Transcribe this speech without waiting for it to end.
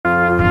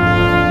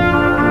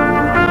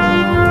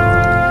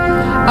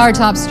Our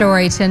top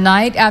story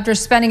tonight, after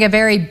spending a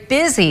very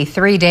busy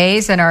 3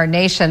 days in our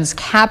nation's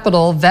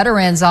capital,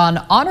 veterans on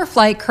Honor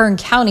Flight Kern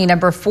County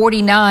number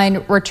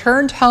 49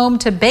 returned home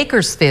to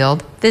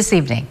Bakersfield this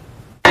evening.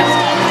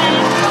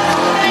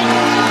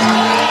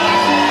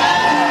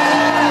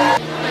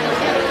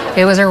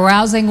 It was a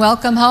rousing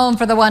welcome home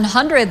for the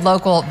 100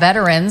 local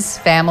veterans,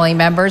 family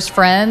members,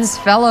 friends,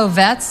 fellow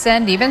vets,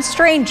 and even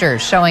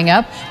strangers showing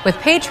up with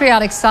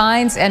patriotic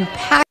signs and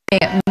packing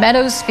at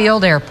Meadows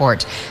Field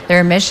Airport.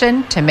 Their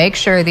mission to make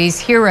sure these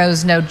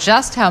heroes know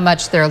just how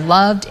much they're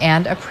loved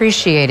and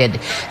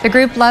appreciated. The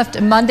group left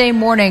Monday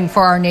morning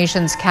for our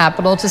nation's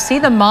capital to see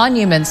the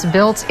monuments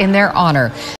built in their honor.